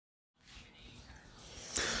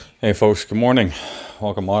Hey folks, good morning.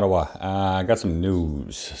 Welcome Ottawa. I got some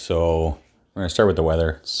news. So we're gonna start with the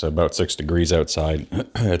weather. It's about 6 degrees outside.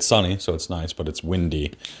 It's sunny, so it's nice, but it's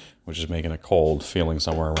windy, which is making it cold. Feeling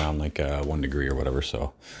somewhere around like 1 degree or whatever.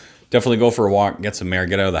 So definitely go for a walk, get some air,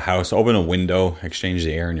 get out of the house, open a window, exchange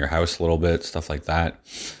the air in your house a little bit, stuff like that.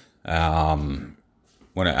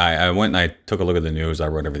 When I went and I took a look at the news, I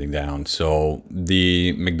wrote everything down. So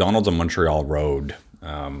the McDonald's on Montreal Road.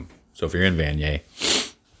 So if you're in Vanier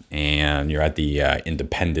and you're at the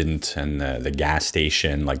Independent and the gas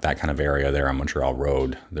station, like that kind of area there on Montreal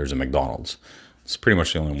Road, there's a McDonald's. It's pretty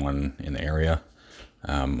much the only one in the area.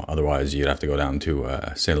 Otherwise, you'd have to go down to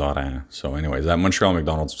Saint Laurent. So, anyways, that Montreal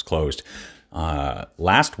McDonald's was closed.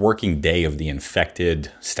 Last working day of the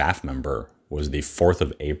infected staff member was the 4th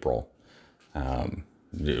of April.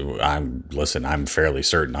 I'm fairly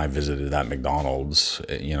certain I visited that McDonald's,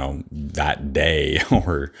 that day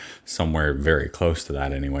or somewhere very close to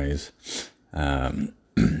that anyways. And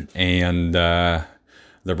the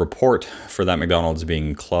report for that McDonald's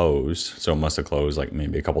being closed, so it must have closed like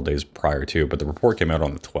maybe a couple days prior to, but the report came out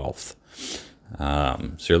on the 12th.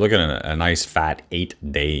 So you're looking at a nice fat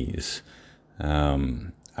 8 days.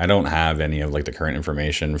 I don't have any of like the current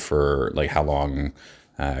information for like how long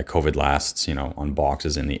COVID lasts, on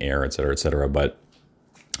boxes in the air, et cetera, et cetera. But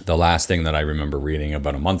the last thing that I remember reading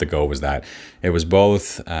about a month ago was that it was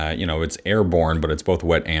both, it's airborne, but it's both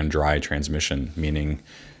wet and dry transmission, meaning,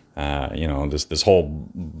 this whole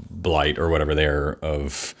blight or whatever there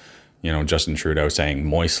of, Justin Trudeau saying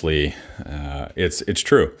moistly, it's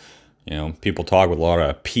true. People talk with a lot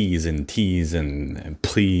of P's and T's and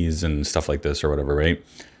please and stuff like this or whatever, right?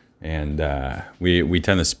 And we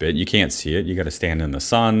tend to spit. You can't see it. You got to stand in the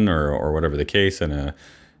sun or whatever the case in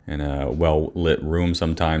a well lit room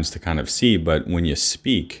sometimes to kind of see. But when you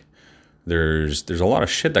speak, there's a lot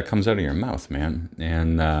of shit that comes out of your mouth, man.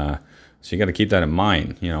 And so you got to keep that in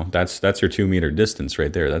mind. That's your 2 meter distance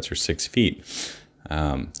right there. That's your 6 feet.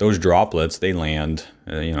 Those droplets, they land.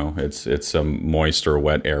 It's a moist or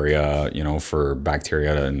wet area. For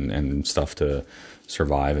bacteria and stuff to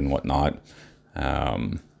survive and whatnot.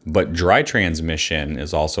 But dry transmission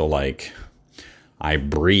is also like I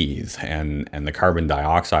breathe and the carbon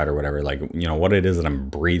dioxide or whatever, like, what it is that I'm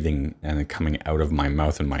breathing and coming out of my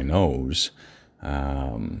mouth and my nose,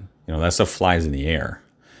 that stuff flies in the air.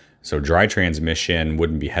 So dry transmission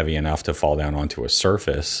wouldn't be heavy enough to fall down onto a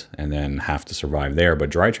surface and then have to survive there. But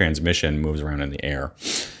dry transmission moves around in the air.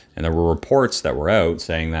 And there were reports that were out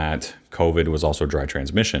saying that COVID was also dry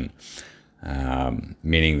transmission,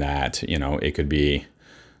 meaning that, it could be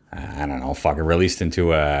released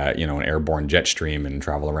into an airborne jet stream and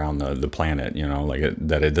travel around the planet,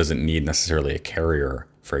 that it doesn't need necessarily a carrier,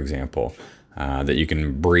 for example, that you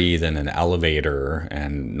can breathe in an elevator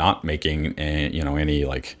and not making, any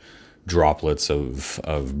like droplets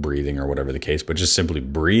of breathing or whatever the case, but just simply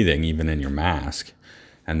breathing even in your mask,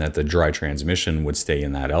 and that the dry transmission would stay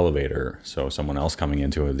in that elevator. So someone else coming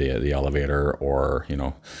into the elevator or,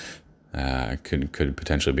 could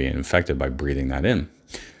potentially be infected by breathing that in.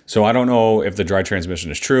 So I don't know if the dry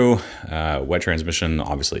transmission is true. Wet transmission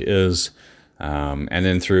obviously is. And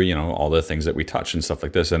then through, all the things that we touch and stuff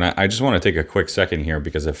like this. And I just want to take a quick second here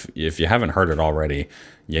because if you haven't heard it already,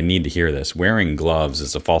 you need to hear this. Wearing gloves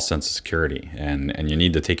is a false sense of security, and you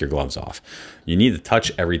need to take your gloves off. You need to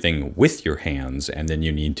touch everything with your hands, and then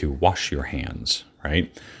you need to wash your hands,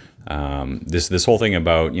 right? This whole thing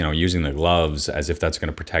about, using the gloves as if that's going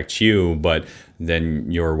to protect you, but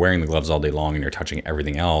then you're wearing the gloves all day long and you're touching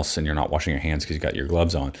everything else and you're not washing your hands because you got your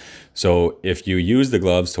gloves on. So if you use the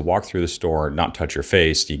gloves to walk through the store, not touch your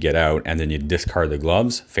face, you get out and then you discard the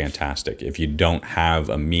gloves, fantastic. If you don't have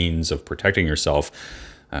a means of protecting yourself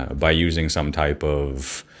by using some type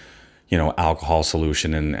of alcohol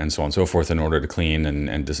solution and so on and so forth in order to clean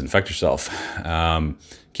and disinfect yourself,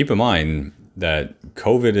 keep in mind that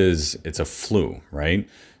COVID it's a flu, right?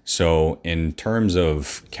 So in terms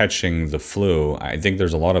of catching the flu, I think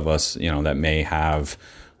there's a lot of us, that may have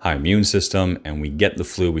high immune system and we get the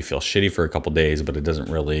flu, we feel shitty for a couple days, but it doesn't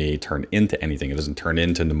really turn into anything. It doesn't turn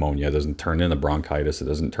into pneumonia, it doesn't turn into bronchitis, it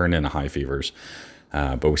doesn't turn into high fevers,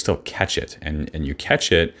 but we still catch it. And you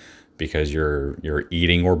catch it because you're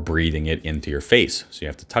eating or breathing it into your face. So you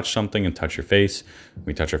have to touch something and touch your face.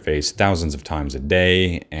 We touch our face thousands of times a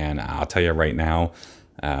day. And I'll tell you right now,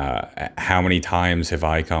 how many times have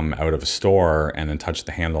I come out of a store and then touched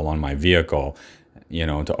the handle on my vehicle,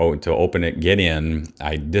 to open it, get in,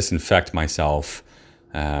 I disinfect myself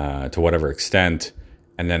to whatever extent,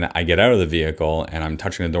 and then I get out of the vehicle and I'm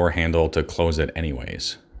touching the door handle to close it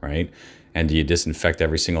anyways, right? And do you disinfect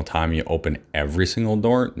every single time you open every single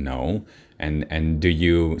door? No. And do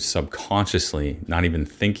you subconsciously, not even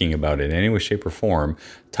thinking about it in any way, shape, or form,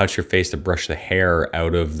 touch your face to brush the hair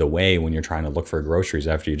out of the way when you're trying to look for groceries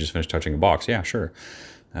after you just finished touching a box? Yeah, sure.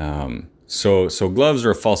 So gloves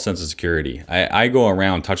are a false sense of security. I go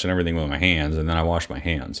around touching everything with my hands, and then I wash my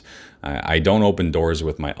hands. I don't open doors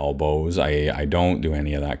with my elbows. I don't do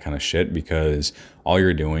any of that kind of shit, because all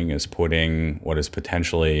you're doing is putting what is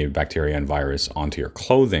potentially bacteria and virus onto your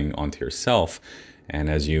clothing, onto yourself. And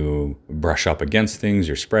as you brush up against things,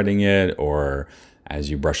 you're spreading it, or as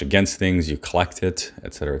you brush against things, you collect it,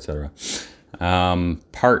 et cetera, et cetera.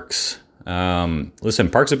 Parks. Listen,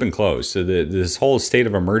 parks have been closed. So this whole state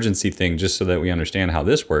of emergency thing, just so that we understand how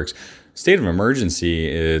this works, state of emergency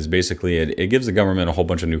is basically, it gives the government a whole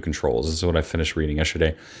bunch of new controls. This is what I finished reading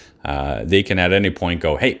yesterday. They can at any point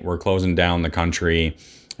go, hey, we're closing down the country,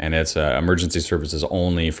 and it's emergency services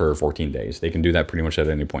only for 14 days. They can do that pretty much at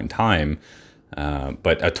any point in time.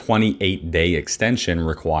 But a 28-day extension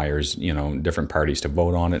requires, different parties to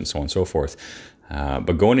vote on it and so on and so forth.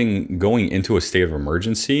 But going into a state of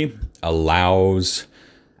emergency allows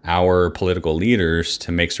our political leaders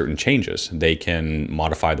to make certain changes. They can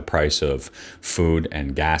modify the price of food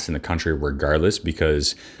and gas in the country regardless,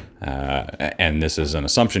 because, and this is an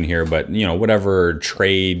assumption here, but, whatever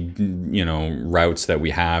trade, routes that we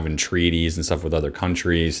have and treaties and stuff with other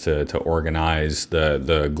countries to organize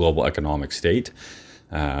the global economic state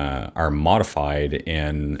are modified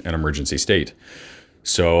in an emergency state.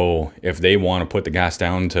 So if they want to put the gas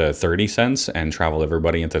down to 30 cents and travel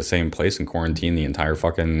everybody into the same place and quarantine the entire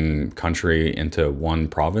fucking country into one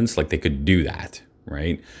province, like, they could do that,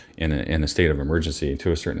 right? In a state of emergency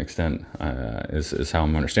to a certain extent, is how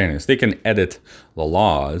I'm understanding this. They can edit the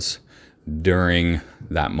laws during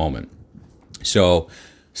that moment. So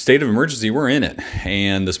state of emergency, we're in it.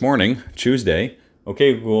 And this morning, Tuesday,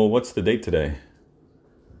 okay, well, what's the date today?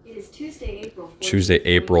 It's Tuesday, April 14th. Tuesday,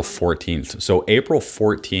 April 14th. So April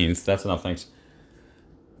 14th, that's enough, thanks.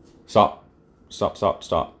 Stop.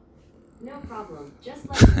 No problem. Just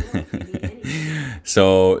let me know if you need anything.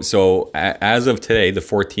 So as of today, the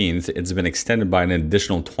 14th, it's been extended by an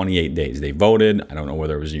additional 28 days. They voted. I don't know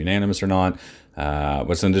whether it was unanimous or not. But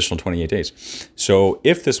it's an additional 28 days. So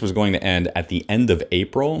if this was going to end at the end of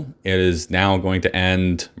April, it is now going to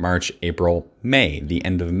end March, April, May, the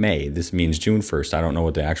end of May. This means June 1st. I don't know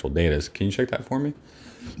what the actual date is. Can you check that for me?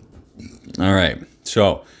 All right.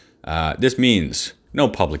 So this means no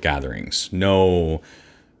public gatherings, no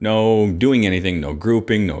doing anything, no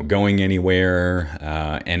grouping, no going anywhere.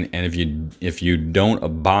 And if you don't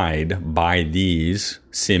abide by these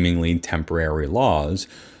seemingly temporary laws,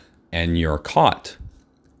 and you're caught,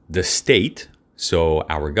 the state, so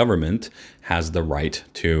our government, has the right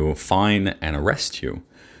to fine and arrest you.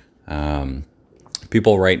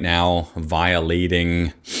 People right now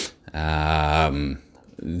violating they're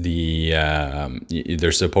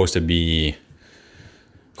supposed to be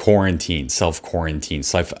quarantined, self-quarantine,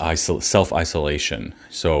 self-isolation.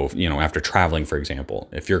 So, after traveling, for example,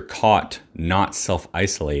 if you're caught not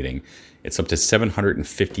self-isolating, it's up to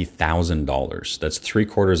 $750,000. That's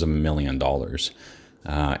 $750,000,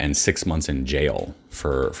 and 6 months in jail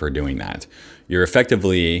for doing that. You're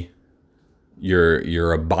effectively,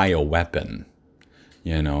 you're a bioweapon.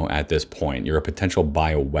 At this point, you're a potential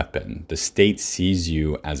bioweapon. The state sees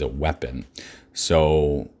you as a weapon.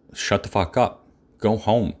 So shut the fuck up. Go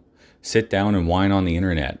home. Sit down and whine on the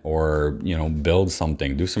internet, or build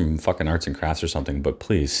something. Do some fucking arts and crafts or something. But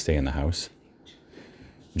please stay in the house.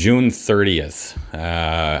 June 30th,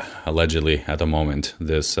 allegedly at the moment,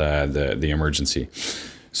 this the emergency.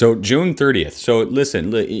 So June 30th. So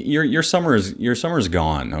listen, your summer's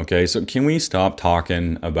gone. Okay, so can we stop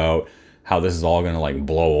talking about how this is all going to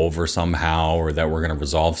blow over somehow, or that we're going to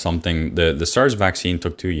resolve something? The SARS vaccine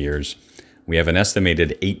took 2 years. We have an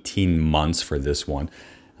estimated 18 months for this one.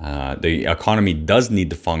 The economy does need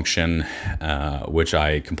to function, which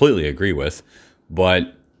I completely agree with,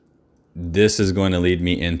 but this is going to lead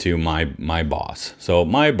me into my boss. So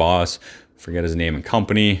my boss, forget his name and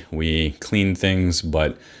company, we clean things,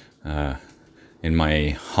 but in my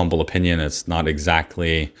humble opinion, it's not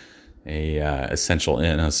exactly an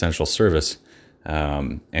essential service.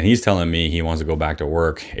 And he's telling me he wants to go back to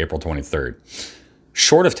work April 23rd.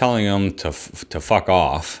 Short of telling him to fuck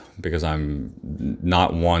off, because I'm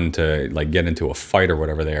not one to get into a fight or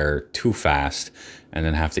whatever there too fast and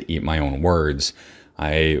then have to eat my own words,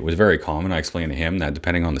 I was very calm, and I explained to him that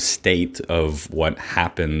depending on the state of what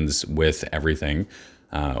happens with everything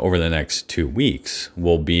over the next 2 weeks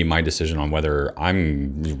will be my decision on whether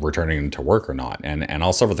I'm returning to work or not. And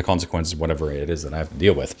I'll suffer the consequences, whatever it is that I have to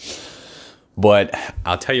deal with. But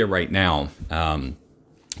I'll tell you right now,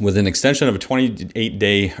 with an extension of a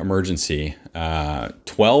 28-day emergency,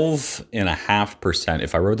 12.5%,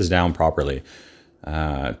 if I wrote this down properly,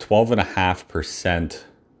 12.5%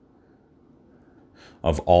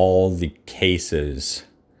 of all the cases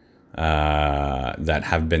that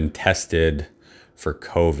have been tested for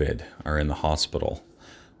COVID are in the hospital.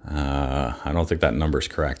 I don't think that number is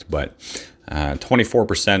correct, but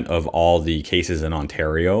 24% of all the cases in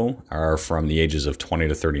Ontario are from the ages of 20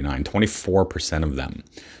 to 39, 24% of them.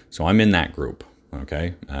 So I'm in that group,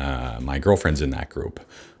 okay? My girlfriend's in that group.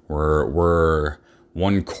 We're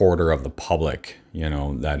 1/4 of the public,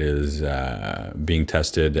 that is being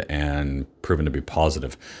tested and proven to be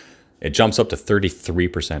positive. It jumps up to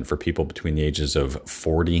 33% for people between the ages of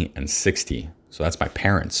 40 and 60. So that's my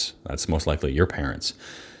parents. That's most likely your parents.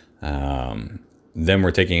 Then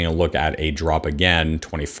we're taking a look at a drop again,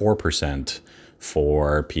 24%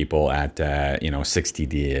 for people at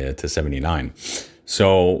 60 to 79.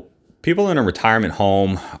 So people in a retirement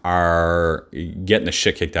home are getting the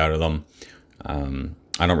shit kicked out of them.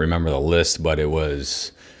 I don't remember the list, but it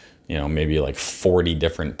was maybe like 40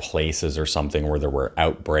 different places or something where there were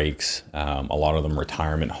outbreaks. A lot of them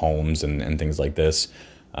retirement homes and things like this.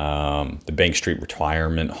 The Bank Street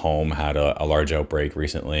retirement home had a large outbreak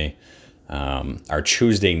recently. Our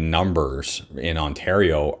Tuesday numbers in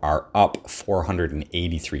Ontario are up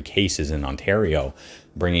 483 cases in Ontario,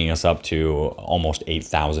 bringing us up to almost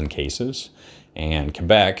 8,000 cases. And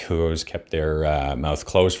Quebec, who has kept their mouth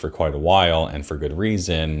closed for quite a while, and for good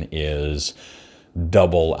reason, is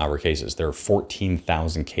double our cases. There are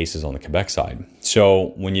 14,000 cases on the Quebec side.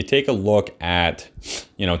 So when you take a look at,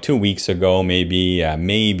 2 weeks ago,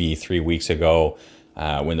 maybe 3 weeks ago,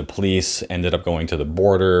 when the police ended up going to the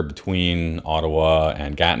border between Ottawa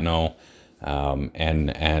and Gatineau,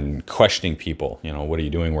 and questioning people, what are you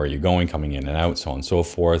doing? Where are you going? Coming in and out, so on and so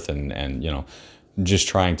forth. And just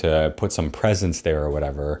trying to put some presence there or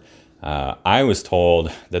whatever. I was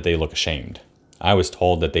told that they look ashamed. I was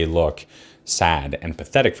told that they look sad and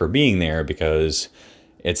pathetic for being there because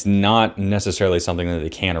it's not necessarily something that they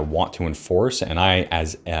can or want to enforce. And I,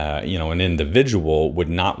 as an individual, would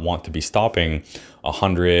not want to be stopping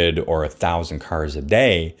 100 or 1,000 cars a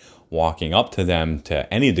day, walking up to them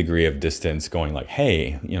to any degree of distance, going like,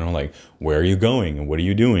 hey, like, where are you going and what are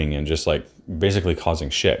you doing? And just like basically causing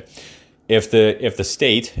shit.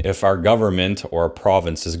 If our government or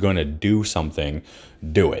province is going to do something,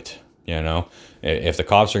 do it. If the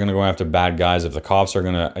cops are going to go after bad guys, if the cops are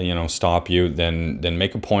going to, stop you, then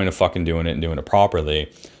make a point of fucking doing it and doing it properly.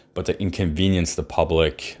 But to inconvenience the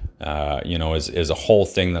public, is a whole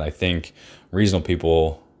thing that I think reasonable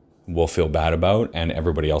people will feel bad about and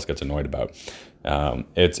everybody else gets annoyed about.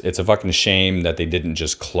 It's a fucking shame that they didn't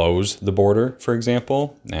just close the border, for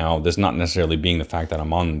example. Now, this not necessarily being the fact that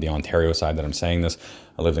I'm on the Ontario side that I'm saying this.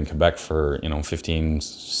 I lived in Quebec for, 15,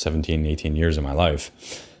 17, 18 years of my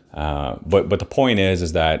life. But the point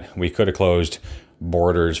is that we could have closed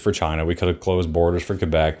borders for China. We could have closed borders for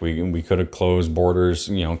Quebec. We could have closed borders,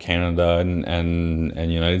 Canada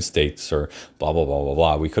and United States or blah, blah, blah, blah,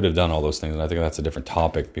 blah. We could have done all those things. And I think that's a different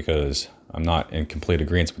topic because I'm not in complete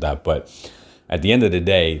agreement with that. But at the end of the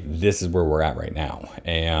day, this is where we're at right now.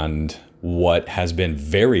 And what has been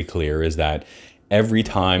very clear is that every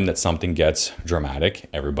time that something gets dramatic,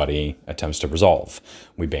 everybody attempts to resolve.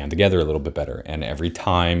 We band together a little bit better. And every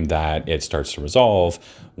time that it starts to resolve,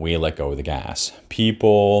 we let go of the gas.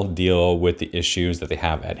 People deal with the issues that they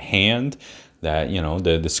have at hand, that,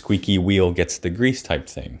 the squeaky wheel gets the grease type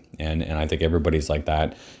thing. And I think everybody's like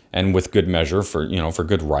that. And with good measure for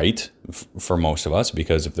good right for most of us,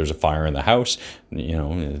 because if there's a fire in the house,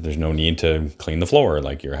 there's no need to clean the floor,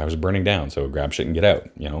 like your house is burning down. So grab shit and get out,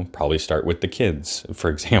 probably start with the kids, for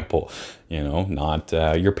example, not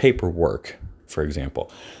your paperwork, for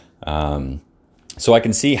example. So I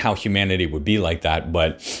can see how humanity would be like that.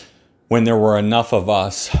 But when there were enough of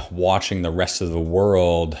us watching the rest of the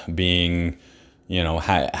world being,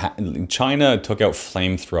 China took out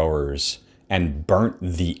flamethrowers and burnt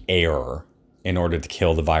the air in order to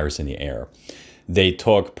kill the virus in the air. They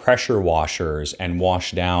took pressure washers and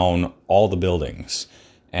washed down all the buildings.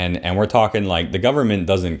 And we're talking like the government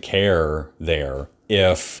doesn't care there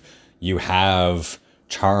if you have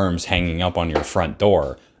charms hanging up on your front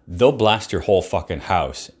door. They'll blast your whole fucking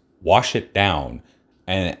house, wash it down,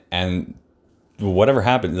 and whatever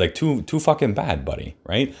happens, like too fucking bad, buddy,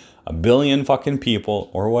 right? 1 billion fucking people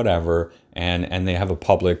or whatever, and they have a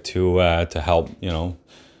public to help,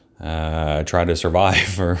 try to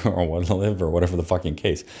survive or want to live or whatever the fucking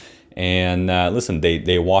case. And listen,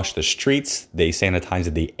 they washed the streets, they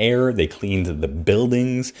sanitized the air, they cleaned the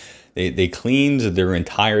buildings, they cleaned their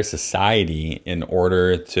entire society in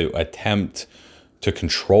order to attempt to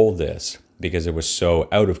control this because it was so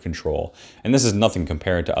out of control. And this is nothing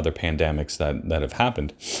compared to other pandemics that have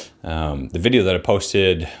happened. The video that I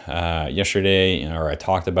posted yesterday, or I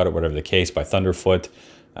talked about it, whatever the case, by Thunderfoot,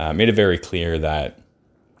 made it very clear that,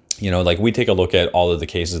 like we take a look at all of the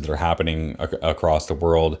cases that are happening across the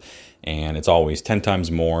world, and it's always 10 times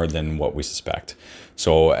more than what we suspect.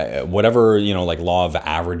 So whatever, like law of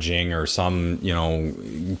averaging or some,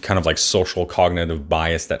 kind of like social cognitive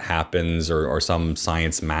bias that happens, or some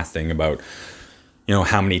science math thing about,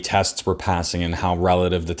 how many tests we're passing and how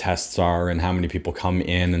relative the tests are and how many people come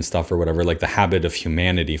in and stuff or whatever. Like the habit of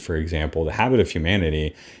humanity, for example, the habit of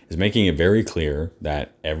humanity is making it very clear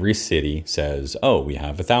that every city says, oh, we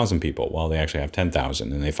have 1,000 people. Well, they actually have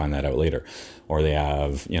 10,000 and they find that out later. Or they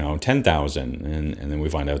have, 10,000 and then we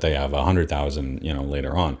find out they have 100,000,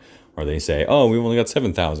 later on. Or they say, oh, we've only got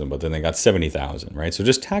 7,000, but then they got 70,000, right? So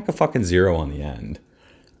just tack a fucking zero on the end.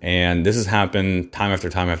 And this has happened time after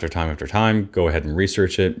time after time after time. Go ahead and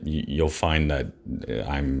research it. You'll find that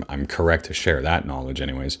I'm correct to share that knowledge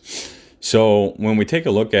anyways. So when we take a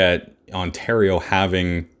look at Ontario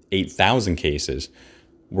having 8,000 cases,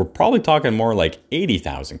 we're probably talking more like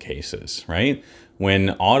 80,000 cases, right?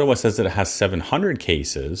 When Ottawa says that it has 700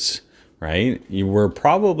 cases, right? We're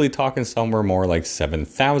probably talking somewhere more like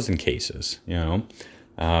 7,000 cases,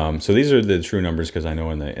 So these are the true numbers, because I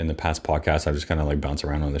know in the past podcasts I just kind of like bounce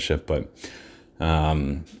around on the ship, but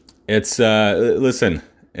it's listen,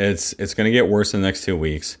 it's gonna get worse in the next 2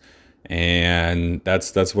 weeks, and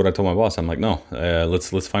that's what I told my boss. I'm like, no,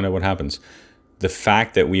 let's find out what happens. The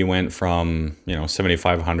fact that we went from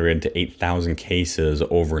 7,500 to 8,000 cases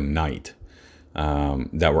overnight,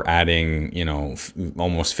 that we're adding,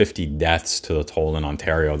 almost 50 deaths to the toll in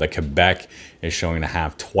Ontario, that Quebec is showing to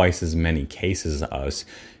have twice as many cases as us,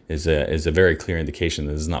 is a very clear indication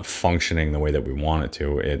that this is not functioning the way that we want it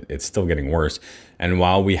to. It's still getting worse. And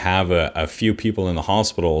while we have a few people in the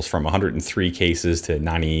hospitals, from 103 cases to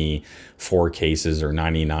 94 cases or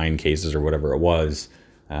 99 cases or whatever it was,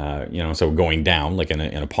 so going down like in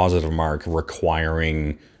a positive mark,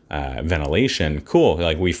 requiring ventilation, cool.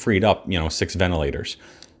 Like we freed up, 6 ventilators.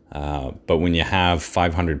 But when you have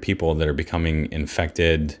 500 people that are becoming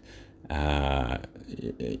infected, and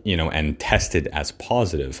tested as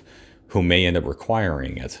positive, who may end up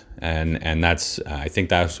requiring it. And that's, I think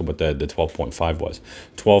that's what the 12.5 was.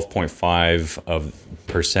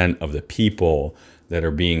 12.5% of the people that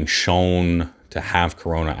are being shown to have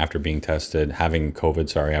corona after being tested, having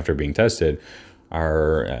COVID, after being tested,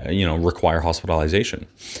 are, require hospitalization.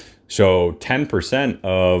 So 10%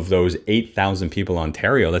 of those 8,000 people in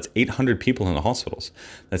Ontario, that's 800 people in the hospitals.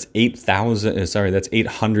 That's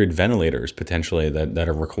 800 ventilators potentially that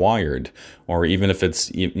are required. Or even if it's,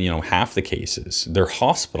 half the cases, they're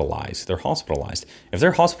hospitalized. If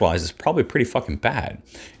they're hospitalized, it's probably pretty fucking bad.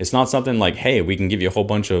 It's not something like, hey, we can give you a whole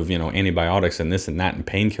bunch of, antibiotics and this and that and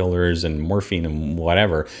painkillers and morphine and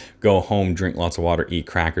whatever. Go home, drink lots of water, eat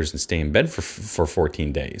crackers, and stay in bed for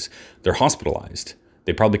 14 days. They're hospitalized.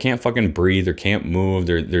 They probably can't fucking breathe or can't move.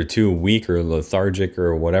 They're too weak or lethargic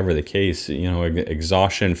or whatever the case.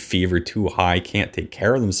 Exhaustion, fever too high, can't take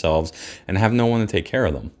care of themselves, and have no one to take care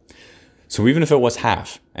of them. So even if it was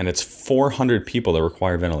half, and it's 400 people that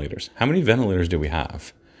require ventilators, how many ventilators do we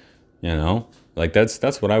have?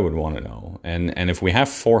 That's what I would want to know. And if we have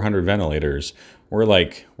 400 ventilators,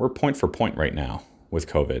 we're point for point right now with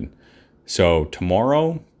COVID. So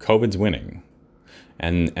tomorrow, COVID's winning.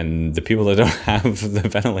 And the people that don't have the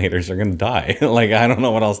ventilators are going to die. I don't know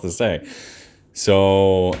what else to say.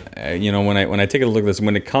 So, when I take a look at this,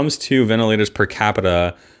 when it comes to ventilators per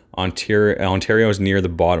capita, Ontario is near the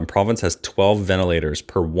bottom. Province has 12 ventilators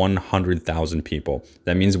per 100,000 people.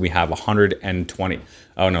 That means we have 120.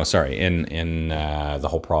 Oh, no, sorry. In the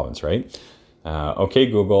whole province, right? Okay,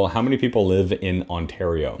 Google, how many people live in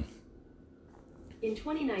Ontario? In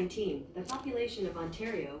 2019, the population of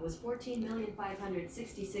Ontario was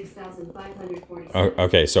 14,566,547.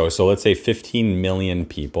 Okay, so let's say 15 million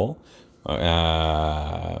people.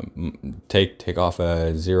 Take off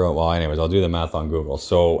a zero. Well, anyways, I'll do the math on Google.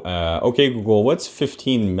 So, okay, Google, what's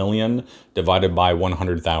 15 million divided by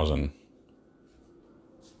 100,000?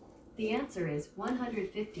 The answer is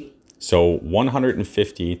 150. So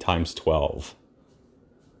 150 times 12.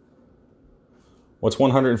 What's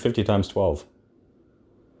 150 times 12?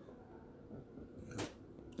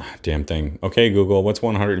 Damn thing. Okay, Google, what's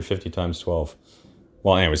 150 times 12?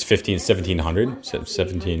 Well, anyways, 1700,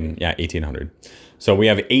 17, yeah, 1800. So we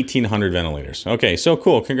have 1,800 ventilators. Okay, so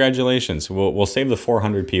cool. Congratulations. We'll save the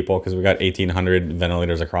 400 people because we got 1,800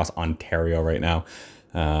 ventilators across Ontario right now.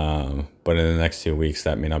 But in the next 2 weeks,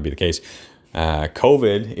 that may not be the case.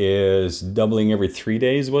 COVID is doubling every 3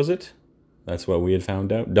 days, was it? That's what we had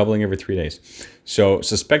found out. Doubling every 3 days. So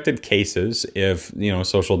suspected cases, if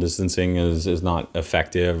social distancing is not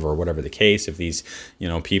effective or whatever the case, if these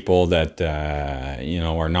people that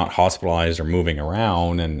are not hospitalized or moving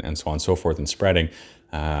around and so on and so forth and spreading,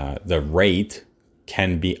 the rate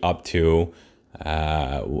can be up to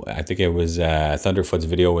I think it was Thunderfoot's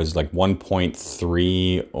video was like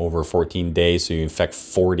 1.3 over 14 days. So you infect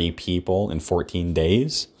 40 people in 14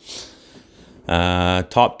 days.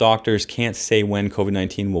 Top doctors can't say when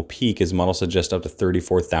COVID-19 will peak, as models suggest up to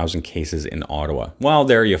 34,000 cases in Ottawa. Well,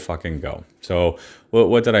 there you fucking go. So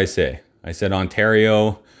what did I say? I said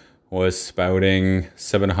Ontario was spouting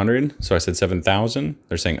 700. So I said 7,000.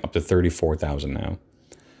 They're saying up to 34,000 now.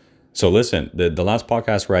 So listen, the last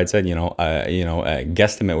podcast where I'd said, a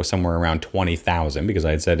guesstimate was somewhere around 20,000 because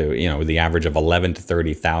I had said, the average of 11 to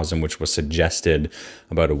 30,000, which was suggested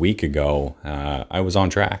about a week ago, I was on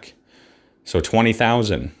track. So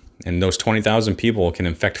 20,000, and those 20,000 people can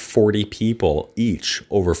infect 40 people each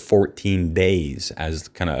over 14 days as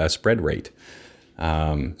kind of a spread rate.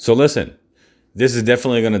 So listen, this is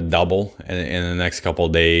definitely going to double in the next couple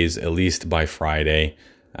of days, at least by Friday.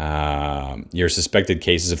 Your suspected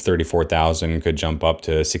cases of 34,000 could jump up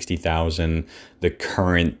to 60,000. The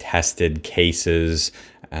current tested cases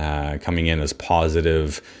coming in as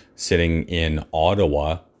positive, sitting in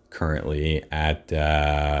Ottawa currently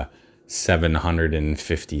at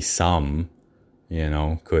 750 some,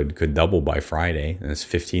 could double by Friday. And it's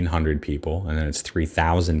 1,500 people, and then it's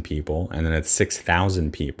 3,000 people, and then it's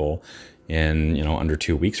 6,000 people in under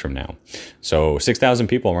 2 weeks from now. So 6,000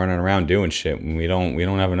 people running around doing shit. We don't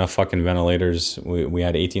have enough fucking ventilators. We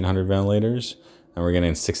had 1,800 ventilators, and we're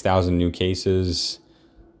getting 6,000 new cases,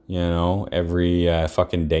 every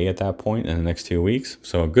fucking day at that point in the next 2 weeks.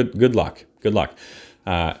 So good luck.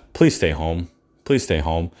 Please stay home. Please stay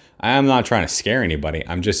home. I'm not trying to scare anybody.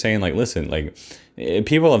 I'm just saying, listen,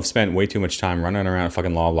 people have spent way too much time running around at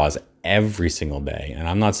fucking Loblaws every single day. And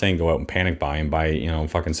I'm not saying go out and panic buy and buy,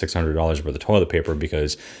 fucking $600 worth of toilet paper,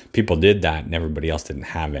 because people did that and everybody else didn't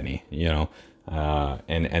have any,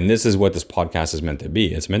 and this is what this podcast is meant to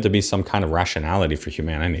be. It's meant to be some kind of rationality for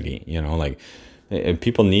humanity,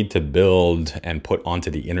 people need to build and put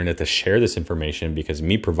onto the internet to share this information, because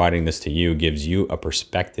me providing this to you gives you a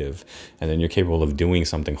perspective, and then you're capable of doing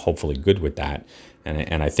something hopefully good with that.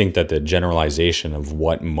 And I think that the generalization of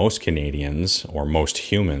what most Canadians or most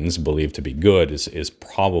humans believe to be good is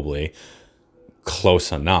probably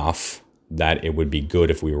close enough that it would be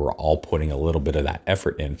good if we were all putting a little bit of that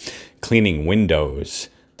effort in. Cleaning windows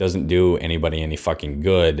doesn't do anybody any fucking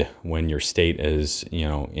good when your state is,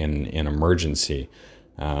 in emergency.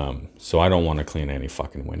 So I don't want to clean any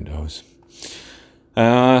fucking windows.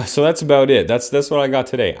 So that's about it. That's what I got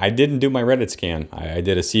today. I didn't do my Reddit scan. I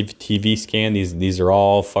did a CTV scan. These are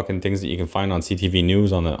all fucking things that you can find on CTV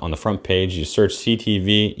News on the front page. You search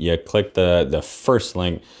CTV, you click the first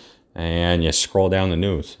link, and you scroll down the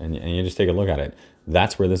news, and you just take a look at it.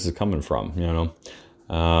 That's where this is coming from,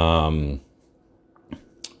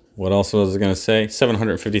 What else was I going to say?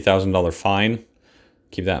 $750,000 fine.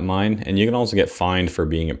 Keep that in mind. And you can also get fined for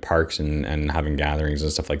being at parks and having gatherings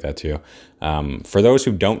and stuff like that too. For those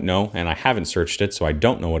who don't know, and I haven't searched it, so I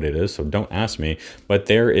don't know what it is, so don't ask me. But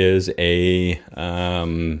there is a,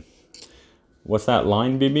 what's that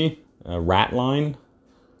line, BB? A rat line?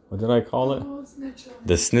 What did I call it? Oh, snitch line.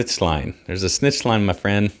 The snitch line. There's a snitch line, my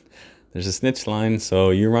friend. There's a snitch line. So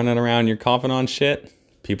you're running around, you're coughing on shit.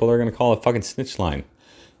 People are going to call it fucking snitch line.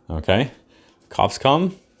 Okay? Cops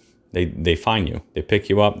come. They fine you. They pick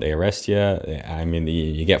you up. They arrest you.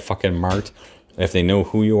 You get fucking marked. If they know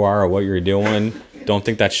who you are or what you're doing, don't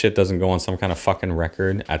think that shit doesn't go on some kind of fucking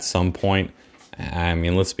record at some point.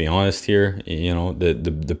 Let's be honest here.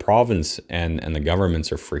 The province and the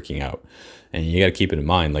governments are freaking out. And you got to keep it in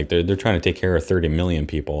mind. They're trying to take care of 30 million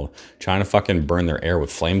people, trying to fucking burn their air with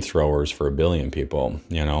flamethrowers for 1 billion people,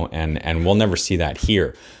 and we'll never see that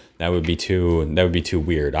here. That would be too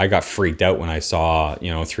weird. I got freaked out when I saw,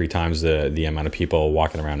 3 times the amount of people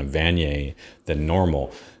walking around in Vanier than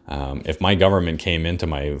normal. If my government came into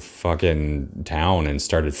my fucking town and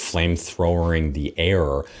started flamethrowering the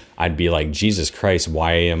air, I'd be like, Jesus Christ,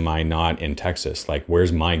 why am I not in Texas?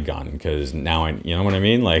 Where's my gun? Because now you know what I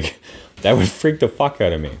mean? That would freak the fuck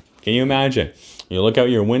out of me. Can you imagine? You look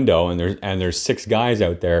out your window and there's 6 guys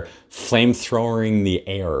out there flamethrowing the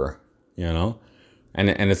air, And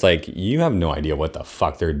it's like, you have no idea what the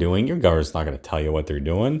fuck they're doing. Your government's not going to tell you what they're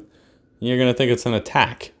doing. You're going to think it's an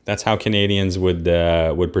attack. That's how Canadians would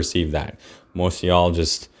perceive that. Most of y'all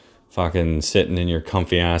just fucking sitting in your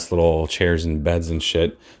comfy ass little chairs and beds and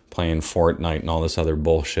shit, playing Fortnite and all this other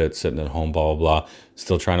bullshit, sitting at home, blah, blah, blah.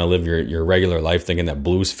 Still trying to live your regular life, thinking that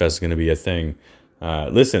Blues Fest is going to be a thing.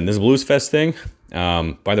 Listen, this Blues Fest thing,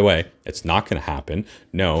 by the way, it's not going to happen.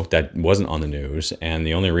 No, that wasn't on the news. And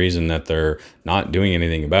the only reason that they're not doing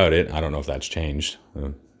anything about it, I don't know if that's changed.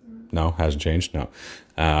 No, hasn't changed. No,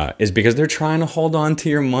 is because they're trying to hold on to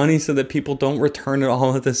your money so that people don't return it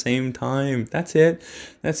all at the same time. That's it.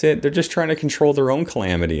 They're just trying to control their own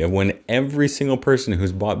calamity of when every single person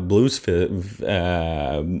who's bought Blues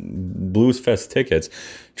Fest tickets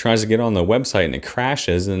tries to get on the website and it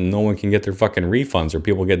crashes and no one can get their fucking refunds, or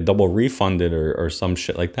people get double refunded or some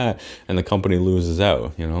shit like that, and the company loses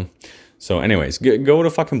out, you know? So anyways, go to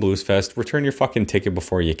fucking Blues Fest, return your fucking ticket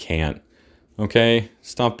before you can't. Okay?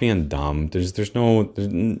 Stop being dumb. There's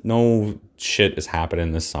no shit is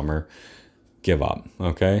happening this summer. Give up,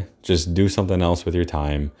 okay? Just do something else with your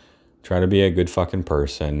time. Try to be a good fucking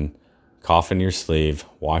person. Cough in your sleeve.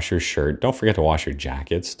 Wash your shirt. Don't forget to wash your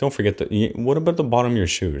jackets. Don't forget what about the bottom of your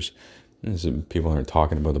shoes? People aren't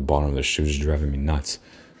talking about the bottom of their shoes, driving me nuts.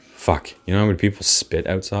 Fuck. You know how many people spit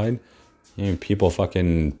outside? You know, people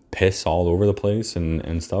fucking piss all over the place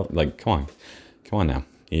and stuff. Like, come on now.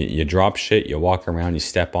 You drop shit, you walk around, you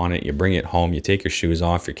step on it, you bring it home, you take your shoes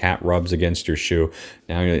off, your cat rubs against your shoe.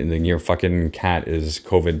 Now your fucking cat is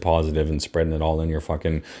COVID positive and spreading it all in your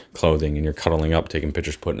fucking clothing, and you're cuddling up, taking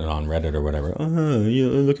pictures, putting it on Reddit or whatever. Oh,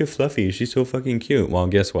 look at Fluffy, she's so fucking cute. Well,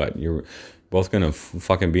 guess what? You're both gonna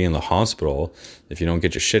fucking be in the hospital if you don't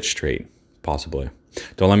get your shit straight, possibly.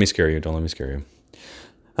 Don't let me scare you.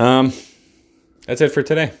 That's it for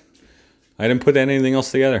today. I didn't put anything else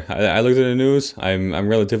together. I looked at the news. I'm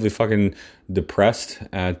relatively fucking depressed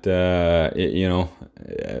at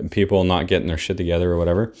people not getting their shit together or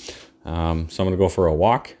whatever. So I'm gonna go for a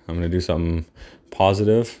walk. I'm gonna do something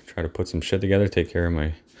positive. Try to put some shit together. Take care of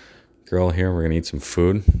my girl here. We're gonna eat some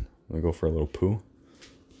food. I'm gonna go for a little poo.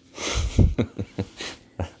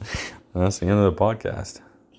 That's the end of the podcast.